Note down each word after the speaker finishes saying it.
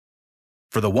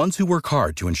For the ones who work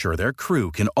hard to ensure their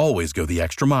crew can always go the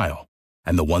extra mile,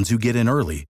 and the ones who get in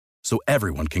early so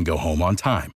everyone can go home on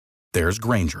time, there's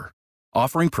Grainger,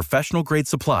 offering professional-grade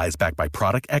supplies backed by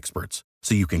product experts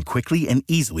so you can quickly and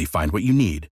easily find what you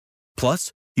need.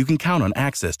 Plus, you can count on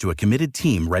access to a committed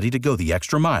team ready to go the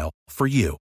extra mile for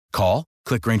you. Call,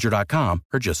 click Grainger.com,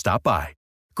 or just stop by.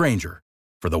 Grainger,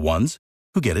 for the ones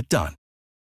who get it done.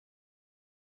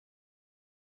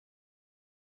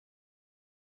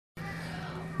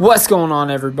 What's going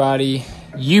on, everybody?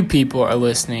 You people are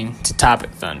listening to Topic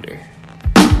Thunder.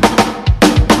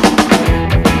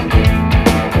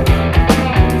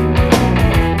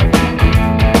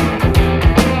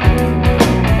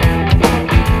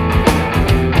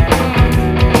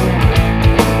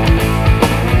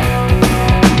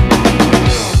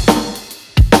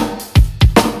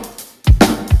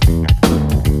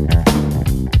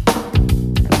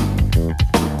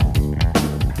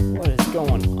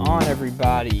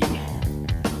 Everybody,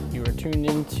 you are tuned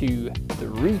into the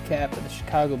recap of the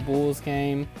Chicago Bulls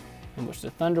game in which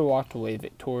the Thunder walked away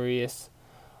victorious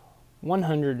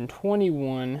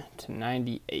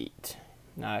 121-98.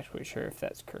 Not actually sure if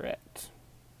that's correct.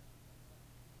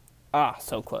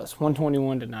 So close.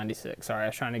 121-96. Sorry, I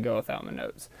was trying to go without my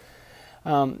notes.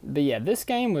 But yeah, this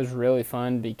game was really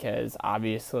fun because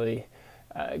obviously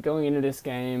going into this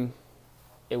game,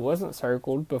 it wasn't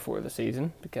circled before the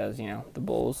season because, the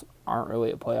Bulls aren't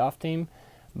really a playoff team.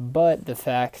 But the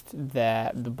fact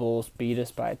that the Bulls beat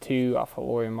us by 2 off a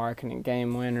Lauri Markkanen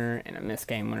game winner and a missed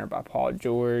game winner by Paul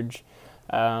George,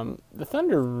 the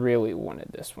Thunder really wanted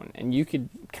this one. And you could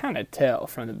kind of tell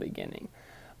from the beginning.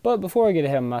 But before I get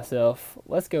ahead of myself,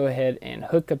 let's go ahead and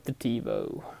hook up the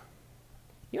TiVo.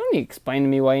 You don't need to explain to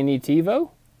me why you need TiVo.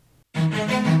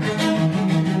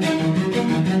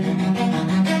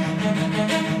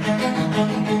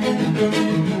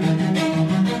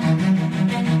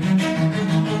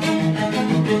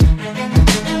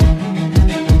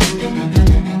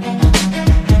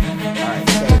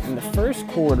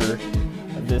 Quarter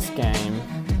of this game,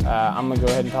 I'm going to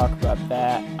go ahead and talk about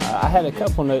that. I had a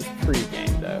couple notes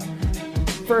pre-game, though.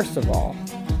 First of all,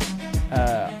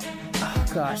 I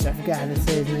forgot how to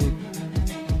say his name.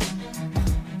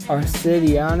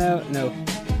 Arcidiacono.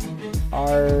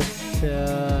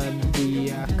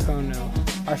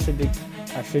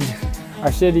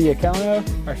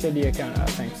 Arcidiacono, I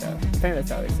think so. I think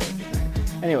that's how he says his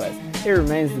name. Anyways, it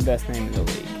remains the best name in the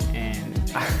league, and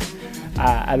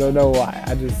I don't know why.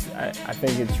 I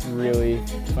think it's really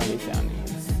funny sounding.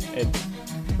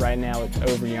 Right now it's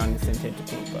over Giannis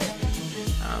Antetokounmpo.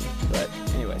 But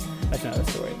anyways, that's another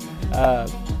story.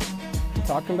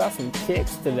 Talking about some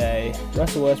kicks today.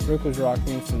 Russell Westbrook was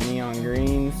rocking some neon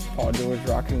greens. Paul George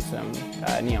rocking some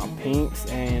neon pinks,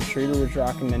 and Schroeder was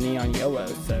rocking the neon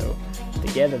yellows. So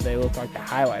together they look like the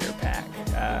highlighter pack.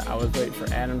 I was waiting for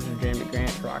Adams or Jeremy Grant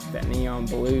to rock that neon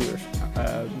blue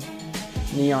or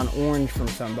neon orange from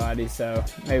somebody, so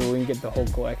maybe we can get the whole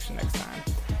collection next time.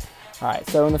 Alright,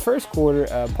 so in the first quarter,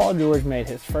 Paul George made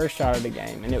his first shot of the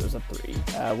game, and it was a 3.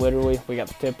 Literally, we got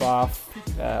the tip off.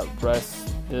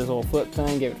 Russ did his little flip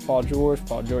thing, gave it to Paul George.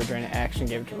 Paul George ran an action,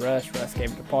 gave it to Russ. Russ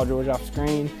gave it to Paul George off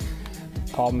screen.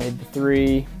 Paul made the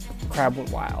 3. Crowd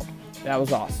went wild. That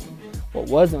was awesome. What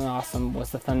wasn't awesome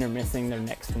was the Thunder missing their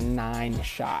next 9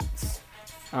 shots.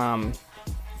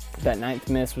 That 9th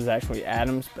miss was actually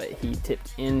Adams, but he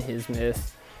tipped in his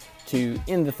miss to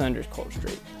end the Thunder's cold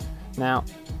streak. Now,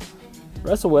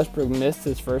 Russell Westbrook missed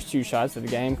his first 2 shots of the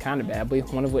game kind of badly,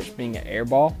 one of which being an air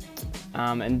ball.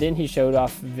 And then he showed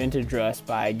off vintage Russ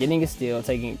by getting a steal,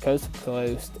 taking it coast to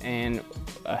coast, and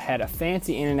had a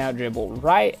fancy in-and-out dribble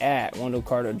right at Wendell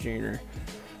Carter Jr.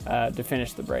 To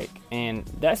finish the break. And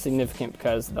that's significant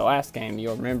because the last game,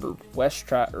 you'll remember,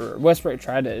 Westbrook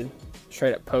tried to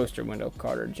straight up poster Wendell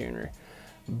Carter Jr.,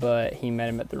 but he met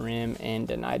him at the rim and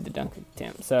denied the dunk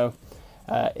attempt. So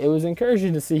it was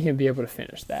encouraging to see him be able to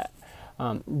finish that.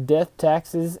 Death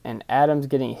taxes and Adams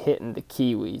getting hit in the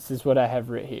Kiwis is what I have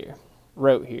wrote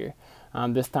here.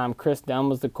 This time Chris Dunn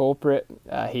was the culprit.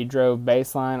 He drove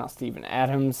baseline on Steven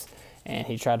Adams, and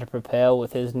he tried to propel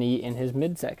with his knee in his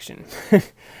midsection.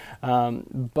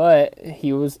 But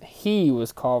he was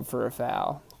called for a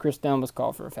foul. Chris Dunn was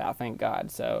called for a foul, thank God.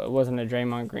 So it wasn't a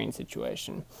Draymond Green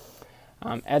situation.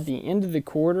 At the end of the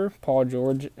quarter, Paul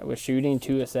George was shooting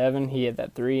 2 of 7. He had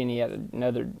that 3, and he had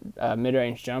another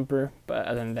mid-range jumper. But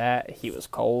other than that, he was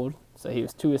cold. So he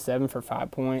was 2 of 7 for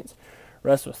 5 points.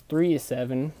 Russ was 3 of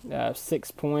 7,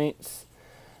 6 points.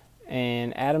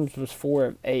 And Adams was 4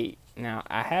 of 8 Now,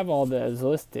 I have all those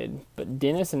listed, but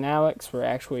Dennis and Alex were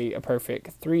actually a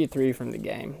perfect 3-3 from the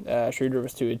game. Schroeder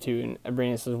was 2-2, and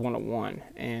Abrinas was 1-1.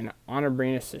 And on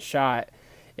Abrinas' shot,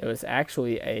 it was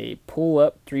actually a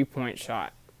pull-up three-point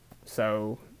shot.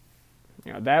 So,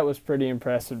 that was pretty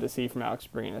impressive to see from Alex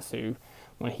Abrinas, who,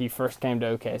 when he first came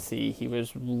to OKC, he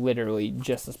was literally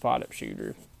just a spot-up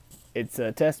shooter. It's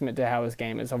a testament to how his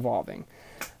game is evolving.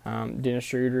 Dennis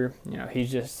Schroeder,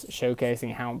 he's just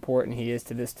showcasing how important he is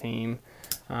to this team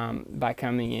by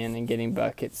coming in and getting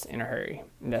buckets in a hurry.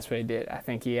 And that's what he did. I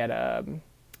think he had a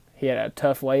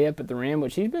tough layup at the rim,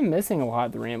 which he's been missing a lot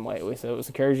at the rim lately. So it was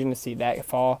encouraging to see that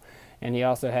fall. And he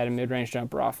also had a mid-range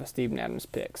jumper off of Steven Adams'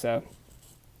 pick. So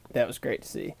that was great to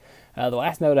see. The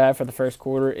last note I have for the first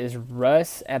quarter is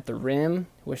Russ at the rim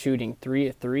was shooting 3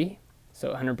 of 3,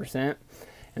 so 100%.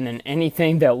 And then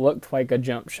anything that looked like a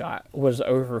jump shot was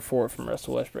over 4 from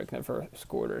Russell Westbrook in the first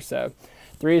quarter. So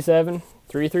 3 of 7,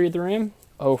 3-3 at the rim,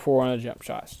 0-4 on the jump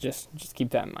shots. Just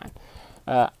keep that in mind.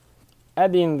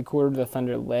 At the end of the quarter, the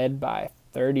Thunder led by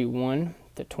 31-22.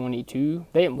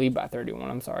 They didn't lead by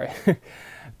 31, I'm sorry.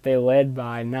 They led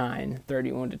by 9,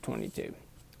 31-22.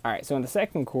 All right, so in the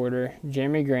second quarter,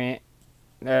 Jeremy Grant,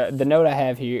 the note I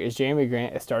have here is Jeremy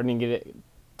Grant is starting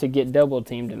to get double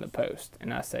teamed in the post.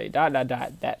 And I say, ...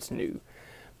 that's new.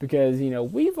 Because,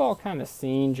 we've all kind of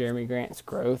seen Jeremy Grant's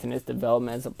growth and his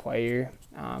development as a player.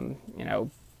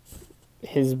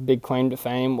 His big claim to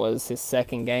fame was his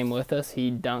second game with us. He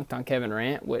dunked on Kevin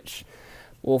Durant, which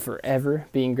will forever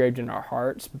be engraved in our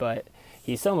hearts. But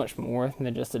he's so much more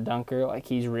than just a dunker. Like,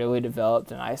 he's really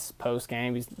developed a nice post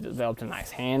game. He's developed a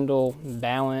nice handle,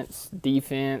 balance,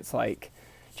 defense. Like,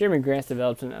 Jeremy Grant's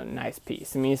developed a nice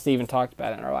piece. Me and Steven talked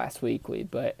about it in our last weekly,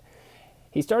 but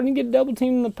he's starting to get double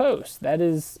teamed in the post. That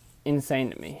is insane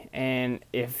to me. And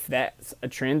if that's a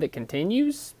trend that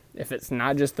continues, if it's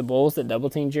not just the Bulls that double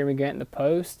team Jeremy Grant in the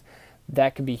post,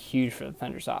 that could be huge for the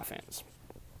Thunder's offense.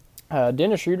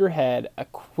 Dennis Schroeder had a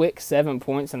quick 7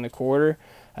 points in the quarter,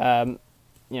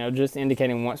 just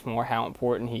indicating once more how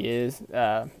important he is,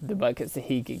 the buckets that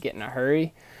he could get in a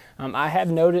hurry. I have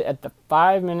noted at the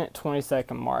 5-minute,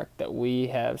 20-second mark that we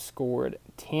have scored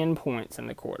 10 points in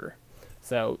the quarter.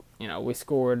 So, we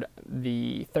scored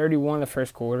the 31 in the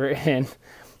first quarter and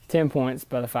 10 points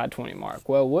by the 5:20 mark.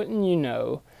 Well, wouldn't you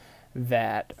know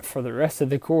that for the rest of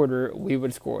the quarter, we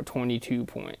would score 22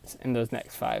 points in those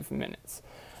next 5 minutes.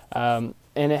 And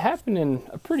it happened in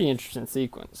a pretty interesting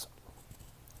sequence.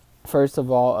 First of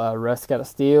all, Russ got a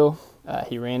steal.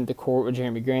 He ran to court with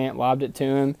Jeremy Grant, lobbed it to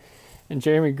him, and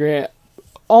Jeremy Grant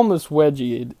almost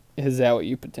wedgied his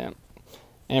alley-oop attempt.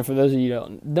 And for those of you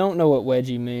who don't know what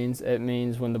wedgie means, it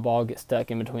means when the ball gets stuck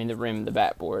in between the rim and the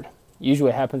backboard.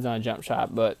 Usually it happens on a jump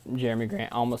shot, but Jeremy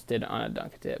Grant almost did it on a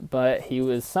dunk attempt. But he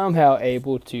was somehow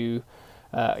able to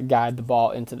guide the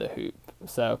ball into the hoop.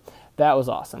 So that was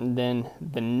awesome. Then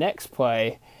the next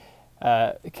play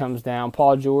comes down.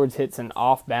 Paul George hits an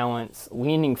off-balance,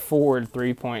 leaning forward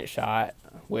three-point shot,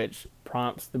 which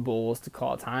prompts the Bulls to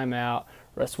call a timeout.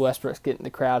 Russ Westbrook's getting the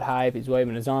crowd hype. He's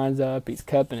waving his arms up. He's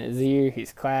cupping his ear.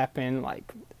 He's clapping,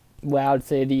 like Loud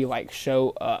City, like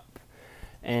show up.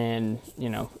 And,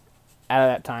 out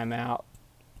of that timeout,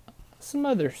 some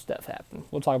other stuff happened.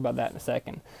 We'll talk about that in a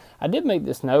second. I did make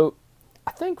this note.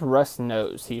 I think Russ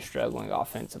knows he's struggling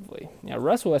offensively.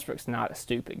 Russell Westbrook's not a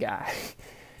stupid guy.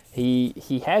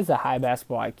 He has a high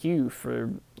basketball IQ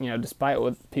for, despite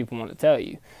what people want to tell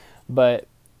you. But,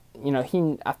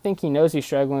 I think he knows he's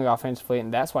struggling offensively,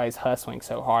 and that's why he's hustling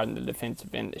so hard in the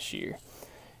defensive end this year.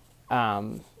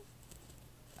 I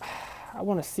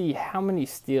want to see how many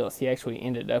steals he actually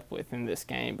ended up with in this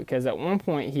game, because at one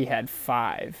point he had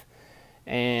 5,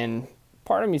 and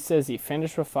part of me says he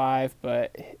finished with 5,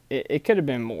 but it could have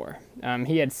been more.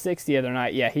 He had 6 the other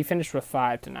night. Yeah, he finished with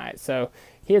 5 tonight, so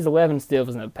he has 11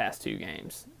 steals in the past 2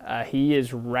 games. He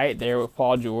is right there with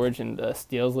Paul George and the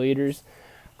steals leaders.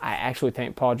 I actually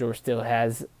think Paul George still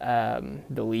has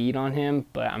the lead on him,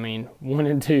 but 1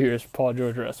 and 2 is Paul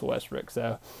George and Russell Westbrook.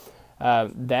 So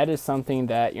that is something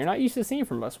that you're not used to seeing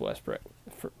from Russell Westbrook,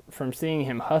 from seeing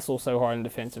him hustle so hard in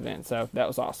defensive end. So that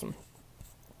was awesome.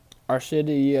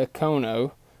 Arshidi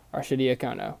Okono,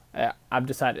 I've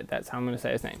decided that's how I'm going to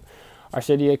say his name.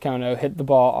 Arshidi Okono hit the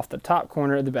ball off the top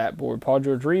corner of the backboard. Paul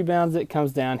George rebounds it,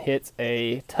 comes down, hits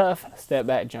a tough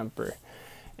step-back jumper.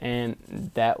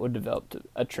 And that would develop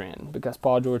a trend, because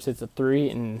Paul George hits a 3,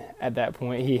 and at that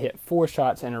point he hit 4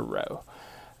 shots in a row,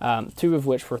 2 of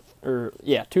which were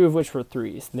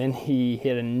threes. Then he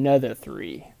hit another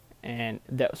 3, and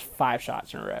that was 5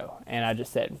 shots in a row. And I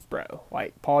just said, bro,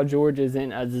 Paul George is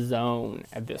in a zone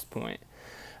at this point.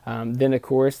 Then, of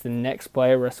course, the next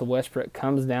play, Russell Westbrook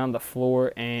comes down the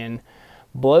floor and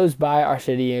blows by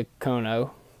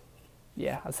Arcidiacono.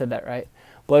 Yeah, I said that right.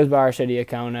 Blows by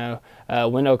Arcidiacono.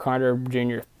 Wendell Carter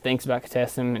Jr. thinks about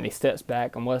contesting him, and he steps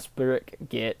back, and Westbrook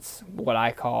gets what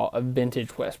I call a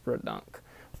vintage Westbrook dunk.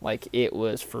 Like, it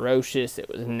was ferocious, it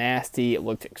was nasty, it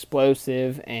looked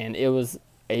explosive, and it was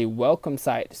a welcome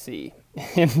sight to see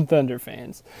in Thunder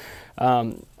fans.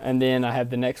 And then I have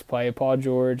the next play, Paul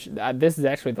George. This is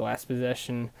actually the last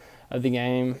possession of the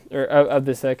game, or of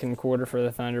the second quarter for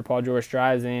the Thunder. Paul George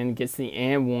drives in, gets the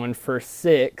and one for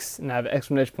 6, and I have an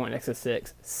exclamation point next to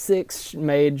 6. 6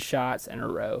 made shots in a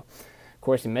row. Of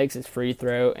course, he makes his free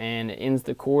throw and it ends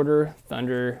the quarter.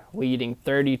 Thunder leading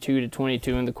 32-22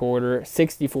 in the quarter,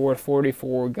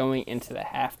 64-44 going into the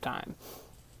halftime.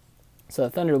 So the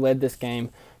Thunder led this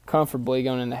game comfortably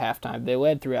going into halftime. They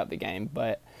led throughout the game,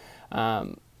 but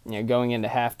going into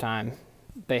halftime,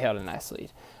 they held a nice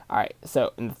lead. All right,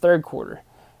 so in the third quarter,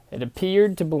 it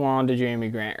appeared to belong to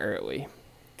Jerami Grant early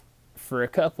for a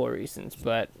couple of reasons,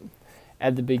 but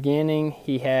at the beginning,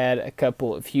 he had a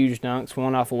couple of huge dunks,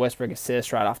 one off a Westbrook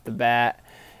assist right off the bat,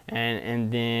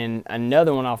 and then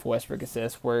another one off a Westbrook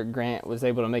assist where Grant was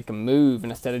able to make a move,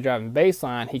 and instead of driving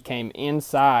baseline, he came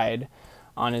inside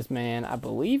on his man. I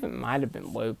believe it might have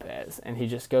been Lopez, and he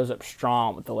just goes up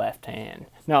strong with the left hand.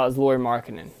 No, it was Lauri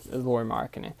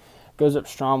Markkanen. Goes up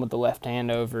strong with the left hand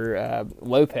over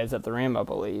Lopez at the rim, I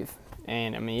believe.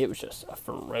 And, I mean, it was just a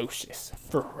ferocious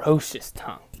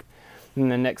dunk.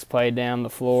 And the next play down the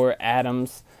floor,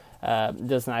 Adams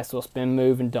does a nice little spin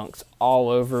move and dunks all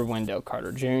over Wendell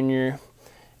Carter Jr.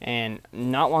 And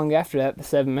not long after that, the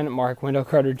 7-minute mark, Wendell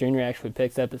Carter Jr. actually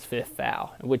picks up his 5th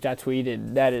foul, which I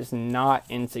tweeted, that is not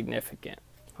insignificant.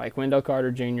 Like, Wendell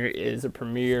Carter Jr. is a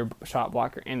premier shot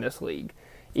blocker in this league,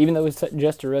 even though he's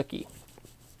just a rookie.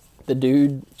 The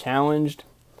dude challenged,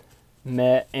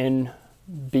 met, and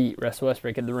beat Russell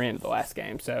Westbrook at the rim the last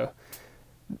game. So,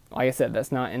 like I said,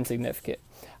 that's not insignificant.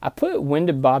 I put, when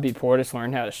did Bobby Portis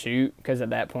learn how to shoot? Because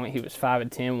at that point he was 5 of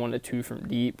 10, 1 of 2 from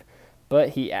deep. But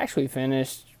he actually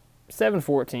finished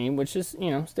 7-14, which is,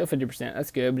 still 50%.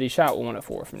 That's good, but he shot 1 of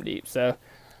 4 from deep. So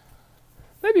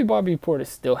maybe Bobby Portis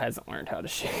still hasn't learned how to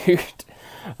shoot.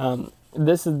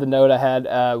 This is the note I had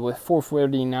with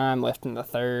 4:49 left in the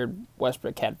third.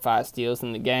 Westbrook had 5 steals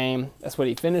in the game. That's what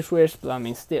he finished with, but I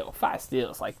mean, still, 5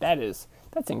 steals. Like, that's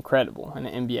incredible in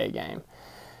an NBA game.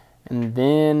 And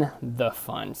then the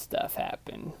fun stuff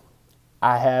happened.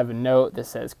 I have a note that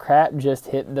says, crap just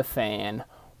hit the fan.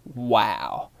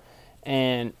 Wow.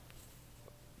 And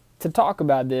to talk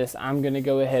about this, I'm going to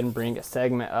go ahead and bring a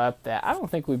segment up that I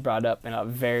don't think we brought up in a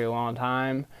very long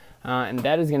time. And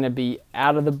that is going to be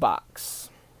Out of the Box.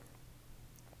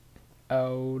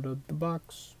 Out of the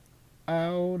box.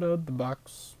 Out of the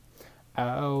box.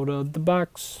 Out of the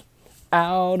box.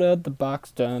 Out of the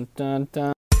box. Dun, dun,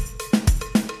 dun.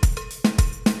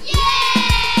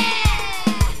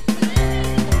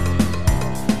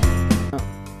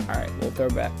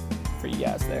 Throwback for you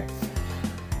guys there.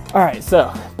 Alright,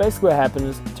 so basically what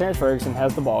happens is Terrence Ferguson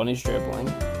has the ball and he's dribbling.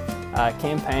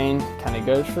 Cam Payne kind of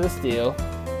goes for the steal,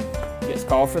 gets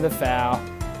called for the foul,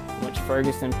 which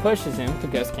Ferguson pushes him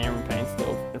because Cameron Payne's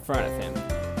still in front of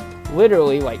him.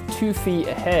 Literally, like 2 feet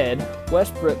ahead,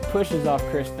 Westbrook pushes off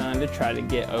Chris Dunn to try to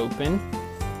get open.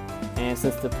 And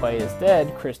since the play is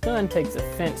dead, Chris Dunn takes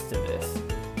offense to this.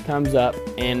 Comes up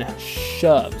and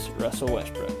shoves Russell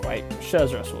Westbrook.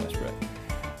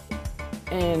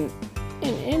 And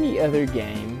in any other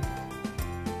game,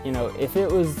 if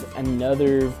it was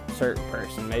another certain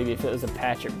person, maybe if it was a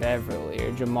Patrick Beverly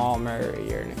or Jamal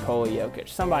Murray or Nikola Jokic,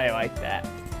 somebody like that,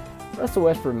 Russell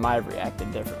Westbrook might have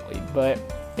reacted differently. But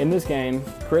in this game,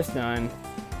 Chris Dunn,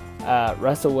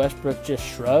 Russell Westbrook just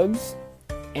shrugs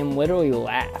and literally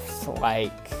laughs.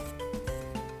 Like,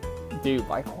 dude,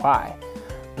 like, why?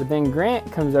 But then Grant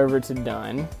comes over to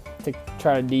Dunn to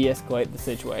try to de-escalate the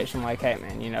situation. Like, hey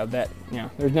man,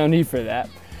 there's no need for that.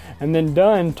 And then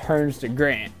Dunn turns to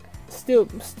Grant,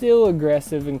 still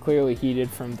aggressive and clearly heated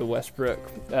from the Westbrook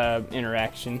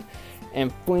interaction,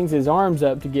 and flings his arms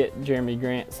up to get Jerami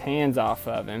Grant's hands off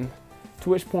of him, to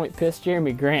which point pissed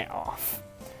Jerami Grant off.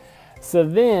 So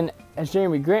then, as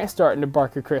Jerami Grant's starting to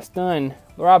bark at Chris Dunn,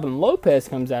 Robin Lopez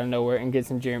comes out of nowhere and gets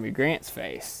in Jerami Grant's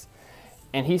face.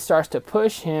 And he starts to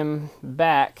push him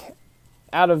back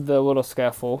out of the little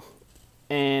scuffle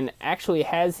and actually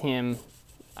has him,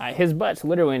 his butt's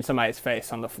literally in somebody's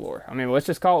face on the floor. I mean, let's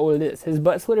just call it what it is. His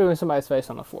butt's literally in somebody's face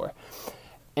on the floor.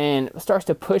 And starts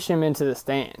to push him into the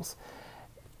stands.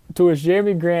 To which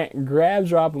Jerami Grant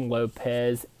grabs Robin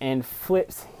Lopez and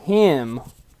flips him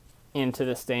into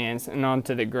the stands and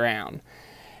onto the ground.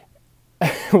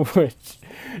 which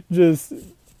just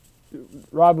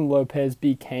Robin Lopez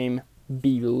became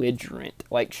belligerent,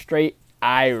 like straight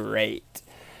irate.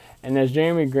 And as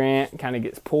Jeremy Grant kind of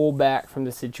gets pulled back from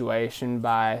the situation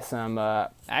by some, I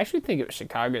actually think it was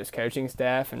Chicago's coaching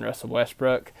staff and Russell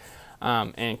Westbrook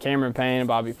and Cameron Payne and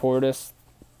Bobby Portis,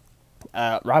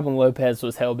 Robin Lopez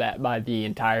was held back by the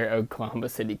entire Oklahoma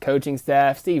City coaching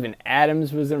staff. Steven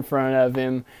Adams was in front of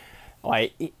him.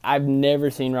 Like, I've never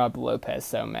seen Robin Lopez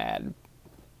so mad.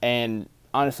 And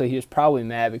honestly, he was probably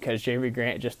mad because Jeremy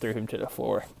Grant just threw him to the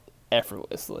floor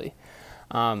effortlessly.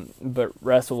 But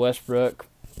Russell Westbrook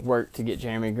worked to get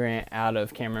Jeremy Grant out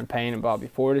of Cameron Payne and Bobby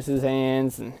Portis'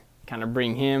 hands and kind of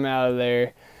bring him out of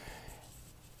there.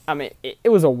 I mean, it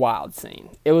was a wild scene.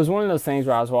 It was one of those things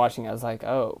where I was watching, I was like,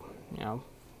 oh,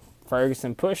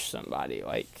 Ferguson pushed somebody.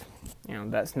 Like,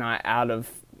 that's not out of,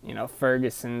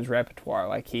 Ferguson's repertoire.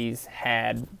 Like, he's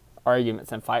had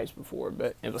arguments and fights before,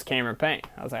 but it was Cameron Payne.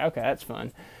 I was like, okay, that's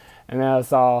fun. And then I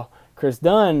saw Chris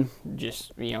Dunn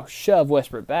just, shove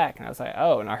Westbrook back, and I was like,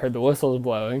 oh, and I heard the whistles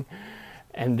blowing.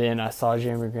 And then I saw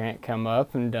Jeremy Grant come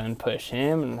up and Dunn push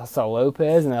him, and I saw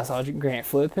Lopez, and I saw Grant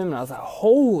flip him, and I was like,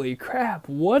 holy crap,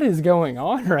 what is going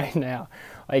on right now?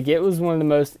 Like, it was one of the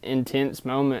most intense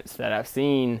moments that I've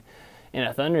seen in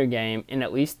a Thunder game in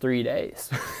at least 3 days.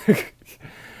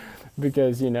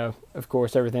 Because, of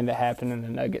course, everything that happened in the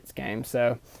Nuggets game.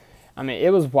 So, I mean,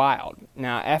 it was wild.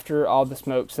 Now, after all the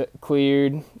smoke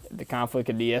cleared, the conflict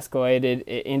had de-escalated.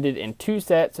 It ended in 2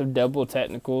 sets of double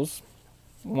technicals,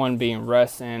 one being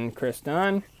Russ and Chris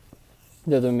Dunn,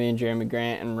 the other one being Jeremy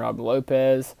Grant and Robin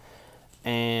Lopez,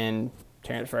 and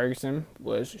Terrence Ferguson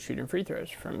was shooting free throws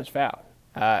from his foul.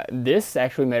 This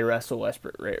actually made Russell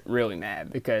Westbrook really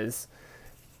mad because,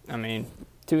 to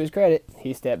his credit,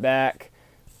 he stepped back,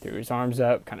 threw his arms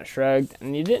up, kind of shrugged,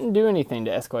 and he didn't do anything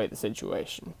to escalate the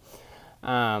situation.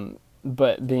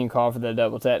 But being called for the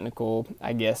double technical,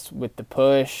 I guess with the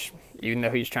push, even though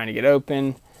he was trying to get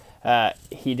open,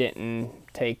 he didn't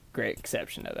take great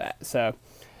exception to that. So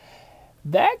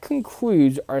that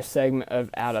concludes our segment of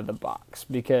Out of the Box,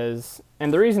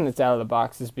 and the reason it's out of the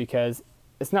box is because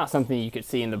it's not something you could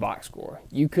see in the box score.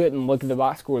 You couldn't look at the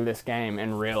box score of this game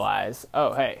and realize,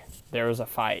 oh, hey, there was a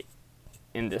fight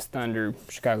in this Thunder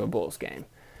Chicago Bulls game.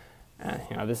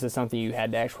 This is something you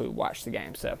had to actually watch the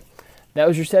game. So that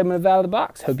was your segment of Out of the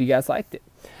Box. Hope you guys liked it.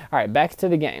 All right, back to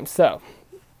the game. So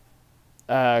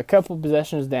a couple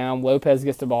possessions down, Lopez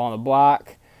gets the ball on the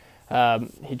block.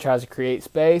 He tries to create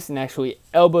space and actually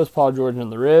elbows Paul George in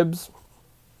the ribs.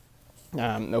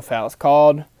 No foul is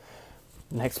called.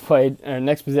 Next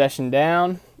possession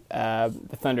down,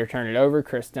 the Thunder turn it over.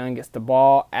 Chris Dunn gets the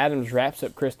ball. Adams wraps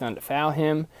up Chris Dunn to foul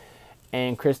him,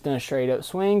 and Chris Dunn straight up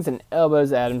swings and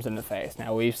elbows Adams in the face.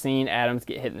 Now, we've seen Adams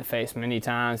get hit in the face many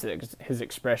times. His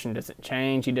expression doesn't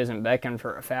change. He doesn't beckon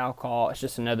for a foul call. It's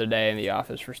just another day in the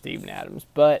office for Steven Adams.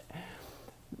 But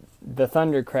the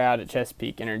Thunder crowd at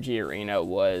Chesapeake Energy Arena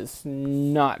was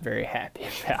not very happy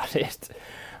about it.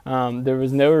 There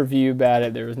was no review about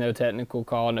it. There was no technical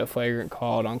call, no flagrant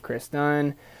call on Chris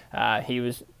Dunn.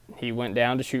 He went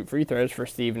down to shoot free throws for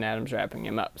Steven Adams wrapping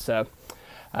him up. So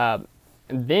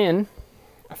then,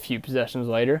 a few possessions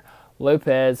later,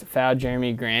 Lopez fouled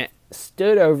Jeremy Grant,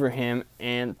 stood over him,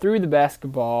 and threw the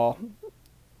basketball.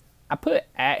 I put it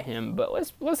at him, but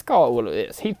let's call it what it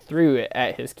is. He threw it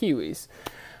at his Kiwis,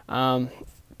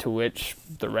 to which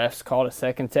the refs called a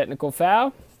second technical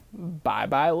foul.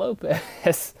 Bye-bye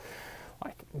Lopez.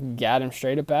 Got him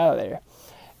straight up out of there.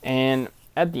 And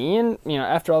at the end,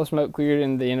 after all the smoke cleared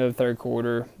in the end of the third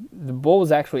quarter, the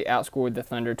Bulls actually outscored the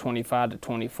Thunder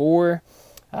 25-24,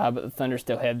 but the Thunder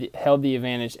still held the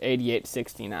advantage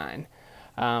 88-69.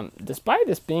 Despite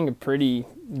this being a pretty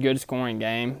good scoring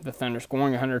game, the Thunder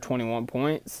scoring 121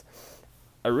 points,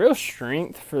 a real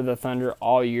strength for the Thunder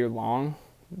all year long,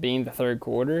 being the third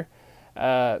quarter,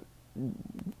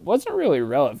 wasn't really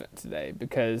relevant today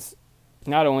because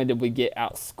not only did we get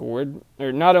outscored,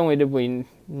 or not only did we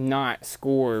not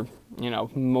score,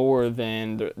 more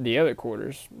than the other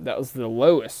quarters. That was the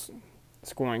lowest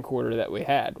scoring quarter that we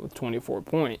had with 24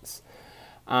 points.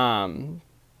 But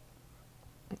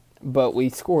we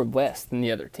scored less than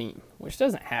the other team, which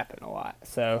doesn't happen a lot.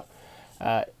 So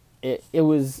it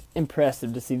was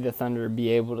impressive to see the Thunder be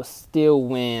able to still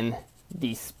win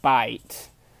despite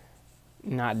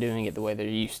not doing it the way they're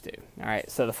used to. All right,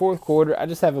 so the fourth quarter, I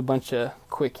just have a bunch of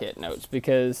quick hit notes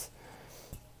because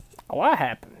a lot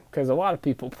happened because a lot of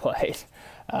people played.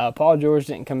 Paul George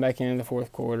didn't come back in the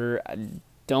fourth quarter. I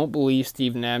don't believe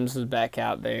Steven Adams was back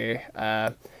out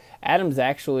there. Adams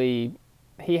actually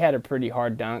he had a pretty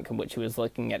hard dunk in which he was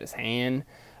looking at his hand.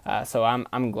 So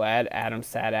I'm glad Adam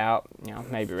sat out,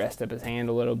 maybe rest up his hand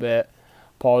a little bit.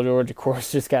 Paul George, of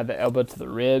course, just got the elbow to the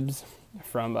ribs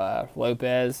from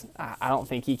Lopez. I don't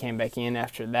think he came back in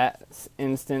after that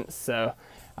instance, so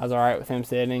I was all right with him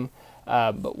sitting.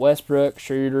 But Westbrook,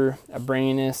 Schroeder,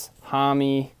 Abrines,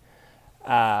 Hami,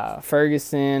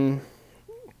 Ferguson,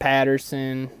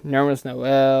 Patterson, Nerlens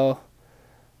Noel,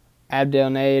 Abdel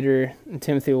Nader, and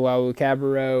Timothy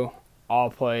Luwawu-Cabarrot all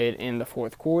played in the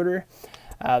fourth quarter.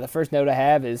 The first note I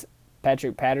have is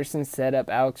Patrick Patterson set up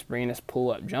Alex Abrines'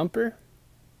 pull-up jumper.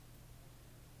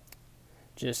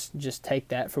 Just take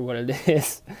that for what it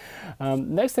is.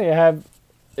 Next thing I have,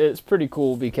 it's pretty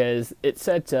cool because it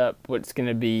sets up what's going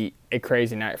to be a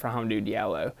crazy night for Hamidou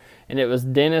Diallo. And it was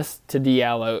Dennis to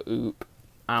Diallo oop.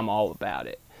 I'm all about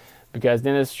it. Because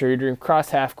Dennis Schroeder, cross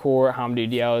half court,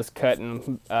 Hamidou Diallo is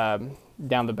cutting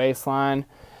down the baseline.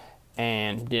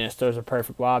 And Dennis throws a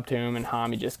perfect lob to him, and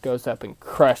Hami just goes up and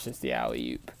crushes the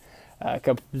alley-oop. A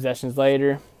couple possessions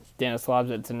later, Dennis lobs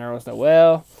it to Nerlens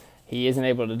Noel. He isn't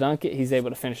able to dunk it. He's able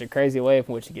to finish a crazy layup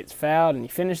in which he gets fouled, and he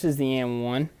finishes the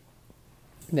and-one.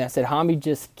 Then I said Hami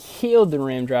just killed the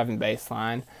rim driving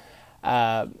baseline.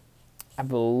 I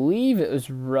believe it was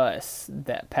Russ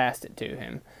that passed it to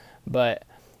him, but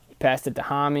he passed it to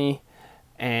Hami,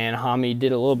 and Hami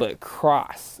did a little bit of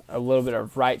cross, a little bit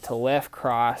of right to left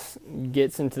cross,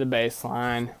 gets into the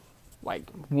baseline, like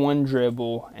one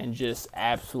dribble, and just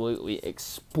absolutely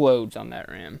explodes on that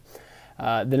rim.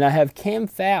 Then I have Cam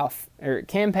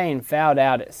Payne fouled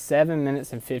out at 7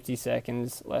 minutes and 50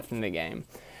 seconds left in the game.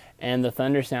 And the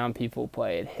Thunder Sound people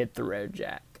played Hit the Road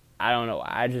Jack. I don't know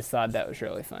why. I just thought that was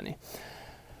really funny.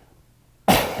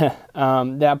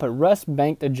 Then I put Russ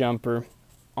banked the jumper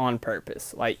on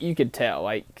purpose. Like, you could tell.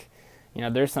 Like,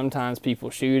 there's sometimes people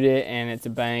shoot it and it's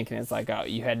a bank and it's like, oh,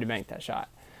 you had to bank that shot.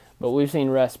 But we've seen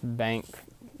Russ bank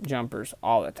jumpers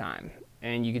all the time.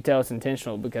 And you can tell it's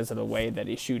intentional because of the way that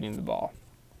he's shooting the ball.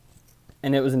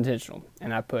 And it was intentional.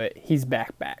 And I put, he's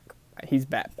back. He's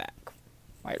back.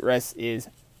 Like, Russ is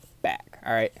back.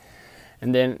 All right.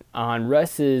 And then on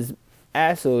Russ's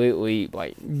absolutely,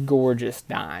 gorgeous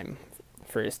dime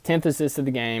for his 10th assist of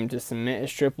the game to cement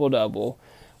his triple-double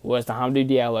was to Hamidou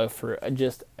Diallo for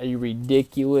just a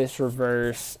ridiculous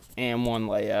reverse and one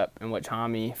layup in which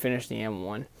Hami finished the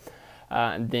M1.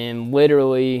 And then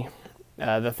literally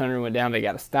the Thunder went down. They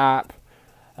got a stop.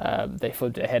 They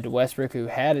flipped it ahead to Westbrook, who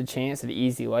had a chance at an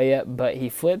easy layup, but he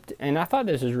flipped. And I thought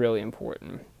this was really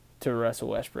important to Russell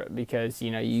Westbrook because,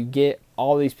 you get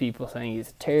all these people saying he's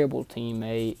a terrible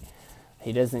teammate.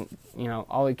 He doesn't,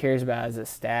 all he cares about is his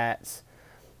stats.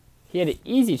 He had an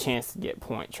easy chance to get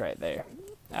points right there.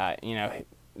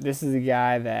 This is a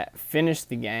guy that finished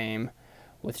the game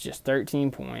with just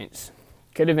 13 points.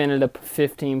 Could have ended up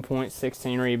 15 points,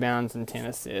 16 rebounds, and 10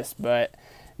 assists, but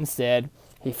instead,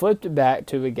 he flipped it back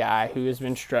to a guy who has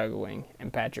been struggling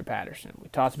in Patrick Patterson. We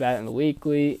talked about it in the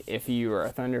weekly. If you are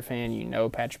a Thunder fan, you know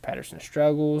Patrick Patterson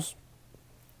struggles.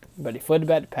 But he flipped it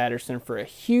back to Patterson for a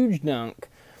huge dunk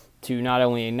to not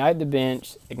only ignite the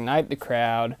bench, ignite the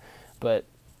crowd, but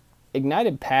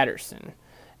ignited Patterson.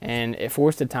 And it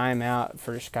forced a timeout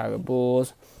for the Chicago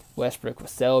Bulls. Westbrook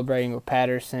was celebrating with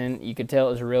Patterson. You could tell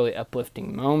it was a really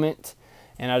uplifting moment.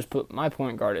 And I just put my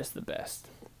point guard as the best.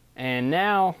 And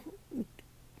now,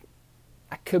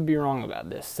 I could be wrong about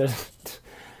this. So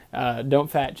don't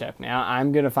fact check me.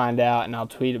 I'm going to find out, and I'll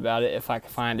tweet about it if I can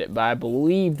find it. But I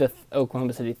believe the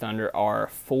Oklahoma City Thunder are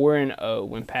 4-0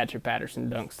 when Patrick Patterson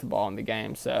dunks the ball in the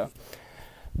game. So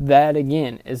that,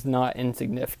 again, is not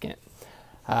insignificant.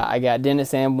 I got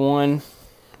Dennis and1.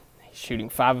 He's shooting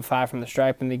 5 of 5 from the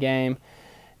stripe in the game.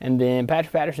 And then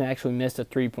Patrick Patterson actually missed a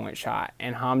three-point shot.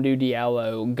 And Hamidou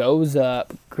Diallo goes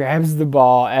up, grabs the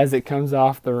ball as it comes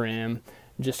off the rim,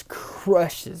 just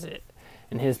crushes it.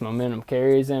 And his momentum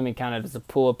carries him. He kind of does a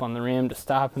pull-up on the rim to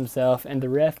stop himself. And the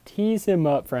ref tees him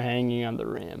up for hanging on the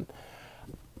rim.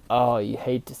 Oh, you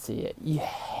hate to see it. You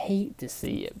hate to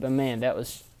see it. But, man, it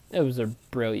was a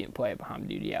brilliant play by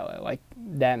Hamidou Diallo. Like,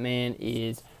 that man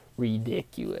is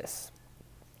ridiculous.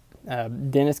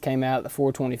 Dennis came out at the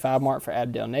 4:25 mark for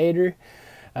Abdel Nader.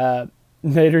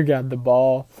 Nader got the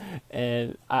ball,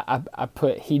 and I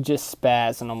put, he just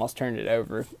spazzed and almost turned it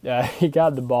over. He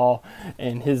got the ball,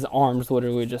 and his arms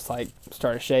literally just,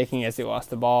 started shaking as he lost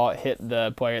the ball. It hit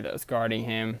the player that was guarding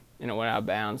him, and it went out of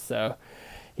bounds. So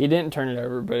he didn't turn it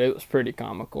over, but it was pretty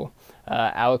comical.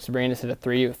 Alex Abrines hit a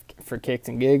three for kicks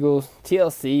and giggles.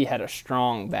 TLC had a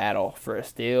strong battle for a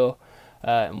steal,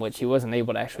 in which he wasn't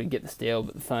able to actually get the steal,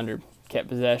 but the Thunder kept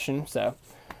possession. So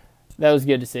that was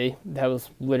good to see. That was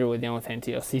literally the only thing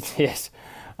TLC did.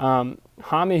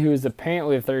 Hami, who is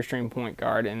apparently a third-string point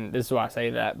guard, and this is why I say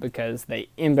that, because they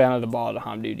inbounded the ball to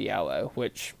Hamidou Diallo,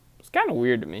 which was kind of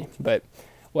weird to me, but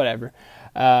whatever.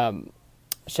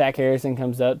 Shaq Harrison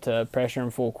comes up to pressure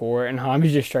him full court, and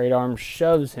Hami just straight arm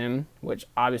shoves him, which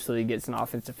obviously gets an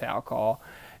offensive foul call.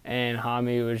 And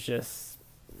Hami was just,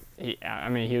 he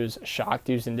was shocked.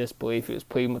 He was in disbelief. He was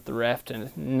pleading with the ref to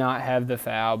not have the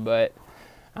foul, but,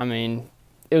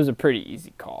 it was a pretty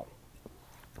easy call.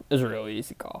 It was a really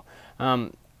easy call.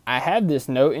 I had this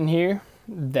note in here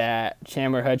that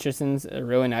Chandler Hutchison's a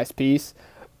really nice piece.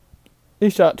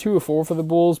 He shot 2 of 4 for the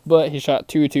Bulls, but he shot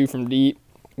 2 of 2 from deep,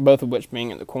 both of which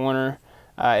being in the corner,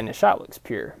 and his shot looks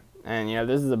pure. And,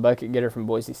 this is a bucket getter from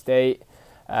Boise State.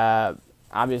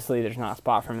 Obviously, there's not a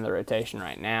spot for him in the rotation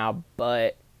right now,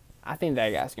 but I think that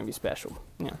guy's going to be special.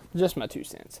 Just my 2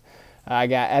 cents. I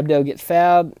got Abdel gets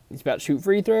fouled. He's about to shoot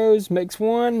free throws. Makes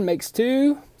 1, makes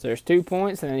 2. So there's 2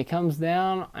 points. And then he comes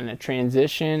down on a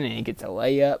transition, and he gets a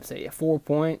layup. So you have 4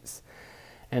 points.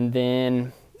 And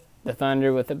then the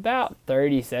Thunder, with about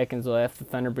 30 seconds left, the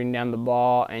Thunder bring down the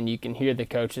ball, and you can hear the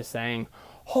coaches saying,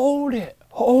 hold it.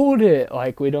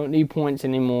 Like, we don't need points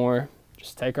anymore.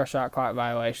 Just take our shot clock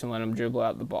violation, let them dribble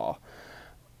out the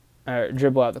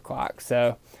clock.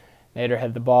 So Nader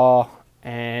had the ball,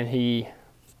 and he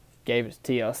gave it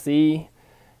to TLC,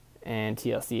 and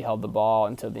TLC held the ball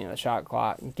until the end of the shot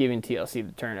clock, giving TLC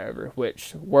the turnover,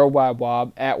 which Worldwide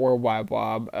Wob,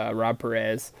 Rob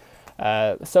Perez,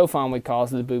 so fondly calls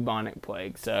the bubonic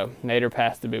plague. So Nader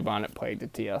passed the bubonic plague to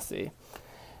TLC.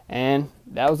 And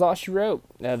that was all she wrote.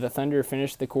 The Thunder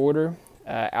finished the quarter,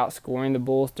 outscoring the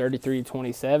Bulls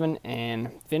 33-27,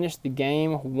 and finished the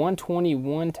game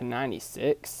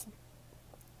 121-96.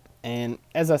 And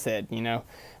as I said,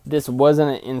 this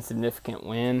wasn't an insignificant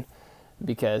win,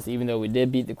 because even though we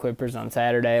did beat the Clippers on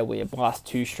Saturday, we have lost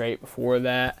 2 straight before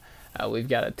that. We've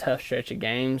got a tough stretch of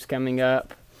games coming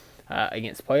up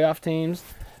against playoff teams.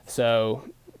 So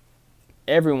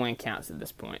everyone counts at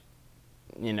this point.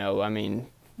 Discount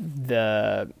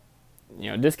the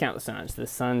Suns. The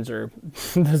Suns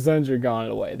are gone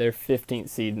away. They're 15th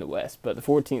seed in the West, but the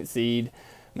 14th seed,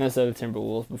 Minnesota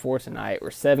Timberwolves, before tonight, were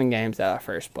 7 games out of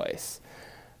first place.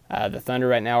 The Thunder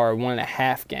right now are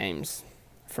 1.5 games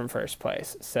from first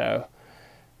place. So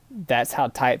that's how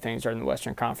tight things are in the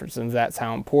Western Conference, and that's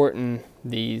how important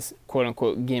these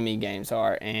quote-unquote gimme games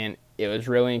are. And it was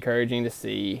really encouraging to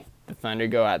see the Thunder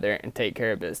go out there and take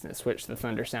care of business, which the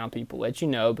Thunder Sound people let you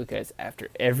know, because after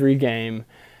every game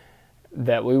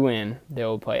that we win, they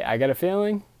will play I Got a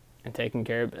Feeling and Taking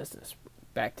Care of Business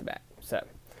back to back. So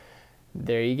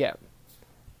there you go.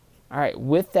 All right,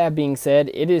 with that being said,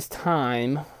 it is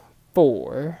time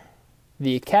for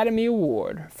the Academy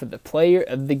Award for the Player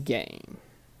of the Game.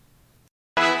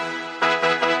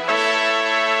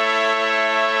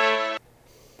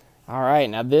 All right,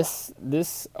 now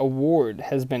this award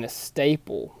has been a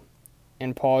staple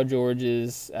in Paul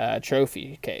George's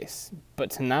trophy case. But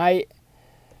tonight,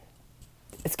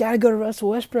 it's got to go to Russell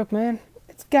Westbrook, man.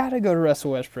 It's got to go to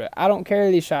Russell Westbrook. I don't care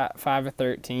that he shot 5 of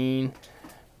 13.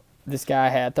 This guy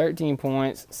had 13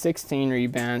 points, 16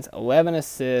 rebounds, 11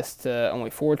 assists, only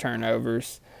 4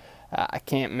 turnovers. I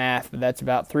can't math, but that's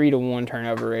about 3-to-1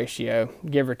 turnover ratio,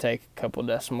 give or take a couple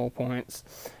decimal points.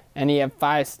 And he had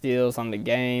 5 steals on the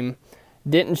game.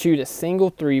 Didn't shoot a single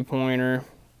three-pointer.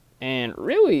 And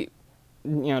really,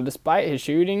 despite his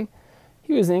shooting,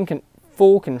 he was in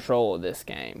full control of this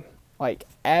game. Like,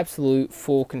 absolute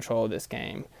full control of this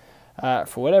game.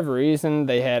 For whatever reason,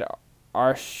 they had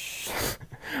Arshidi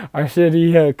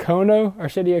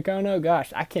Okono.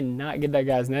 Gosh, I cannot get that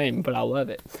guy's name, but I love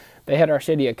it. They had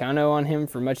Arshidi Okono on him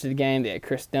for much of the game. They had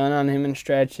Chris Dunn on him in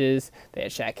stretches. They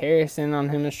had Shaq Harrison on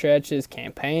him in stretches,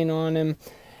 Campaign on him.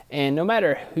 And no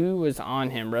matter who was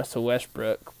on him, Russell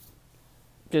Westbrook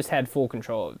just had full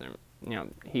control of them.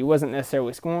 He wasn't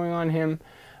necessarily scoring on him,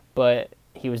 but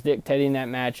he was dictating that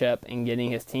matchup and getting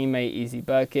his teammate easy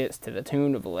buckets to the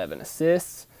tune of 11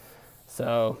 assists.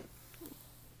 So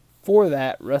for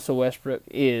that, Russell Westbrook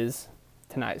is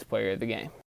tonight's player of the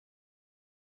game.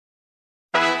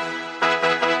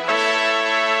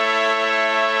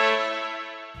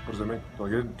 What does it mean?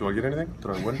 Do I get anything?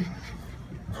 Did I win? Do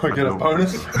I get a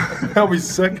bonus? I'll be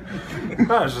sick.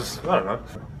 No, it's just, I don't know.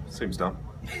 Seems dumb.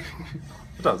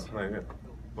 It does. Yeah.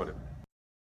 Whatever.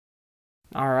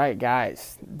 All right,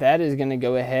 guys. That is going to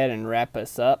go ahead and wrap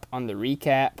us up on the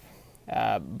recap.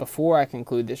 Before I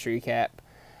conclude this recap,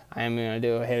 I am going to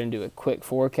go ahead and do a quick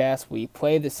forecast. We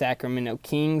play the Sacramento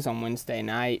Kings on Wednesday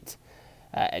night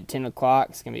at 10 o'clock.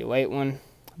 It's going to be a late one.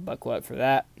 Buckle up for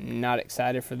that. Not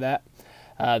excited for that.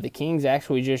 The Kings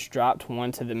actually just dropped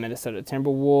one to the Minnesota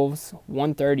Timberwolves,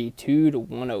 132 to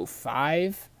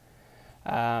 105.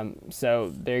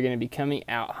 So they're going to be coming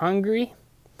out hungry.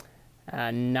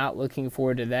 Not looking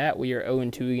forward to that. We are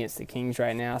 0-2 against the Kings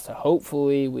right now, so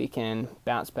hopefully we can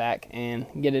bounce back and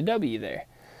get a W there.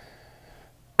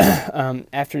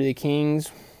 After the Kings,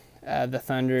 the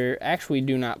Thunder actually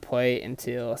do not play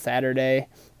until Saturday,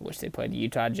 which they play the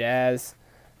Utah Jazz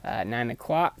at 9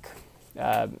 o'clock.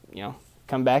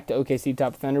 Come back to OKC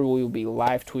Top Thunder. We will be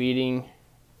live tweeting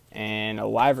and a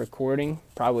live recording,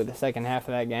 probably the second half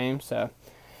of that game. So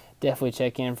definitely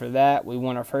check in for that. We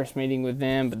won our first meeting with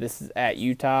them, but this is at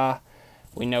Utah.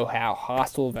 We know how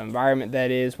hostile of an environment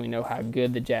that is. We know how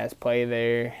good the Jazz play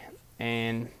there.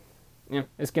 And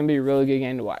it's going to be a really good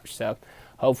game to watch. So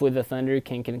hopefully the Thunder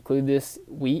can conclude this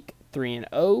week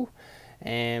 3-0,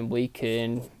 and we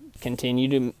can continue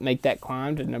to make that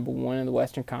climb to number one in the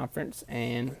Western Conference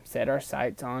and set our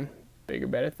sights on bigger,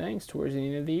 better things towards the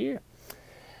end of the year.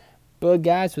 But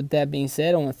guys, with that being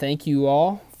said, I want to thank you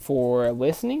all for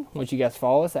listening. I want you guys to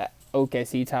follow us at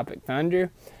OKC Topic Thunder.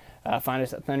 Find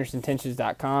us at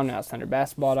thundersintentions.com. Now it's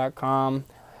thunderbasketball.com.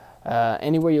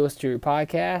 Anywhere you listen to your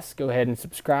podcast, go ahead and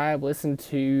subscribe, listen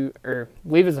to, or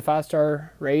leave us a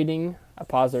 5-star rating, a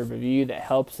positive review. That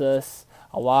helps us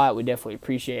a lot. We definitely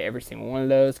appreciate every single one of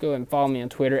those. Go ahead and follow me on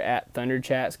Twitter at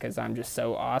ThunderChats because I'm just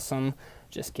so awesome.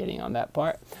 Just kidding on that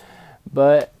part.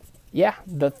 But yeah,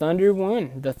 the Thunder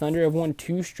won. The Thunder have won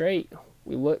 2 straight.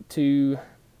 We look to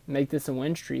make this a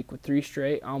win streak with 3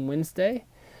 straight on Wednesday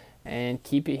and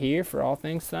keep it here for all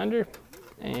things Thunder.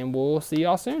 And we'll see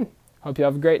y'all soon. Hope you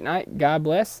have a great night. God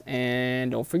bless.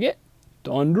 And don't forget,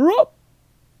 Thunder up!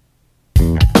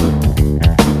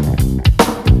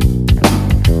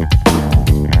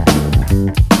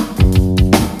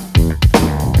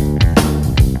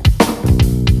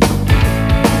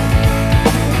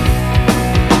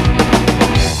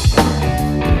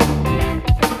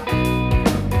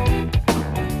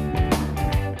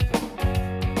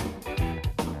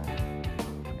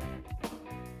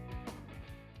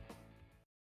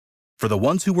 For the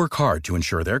ones who work hard to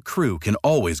ensure their crew can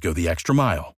always go the extra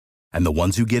mile, and the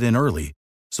ones who get in early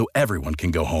so everyone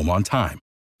can go home on time,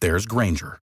 there's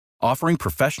Grainger, offering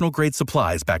professional-grade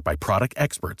supplies backed by product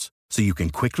experts so you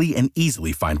can quickly and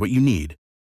easily find what you need.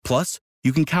 Plus,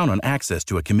 you can count on access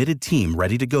to a committed team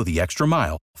ready to go the extra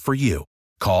mile for you.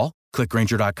 Call, click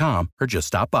Grainger.com, or just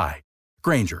stop by.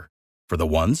 Grainger, for the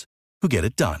ones who get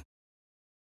it done.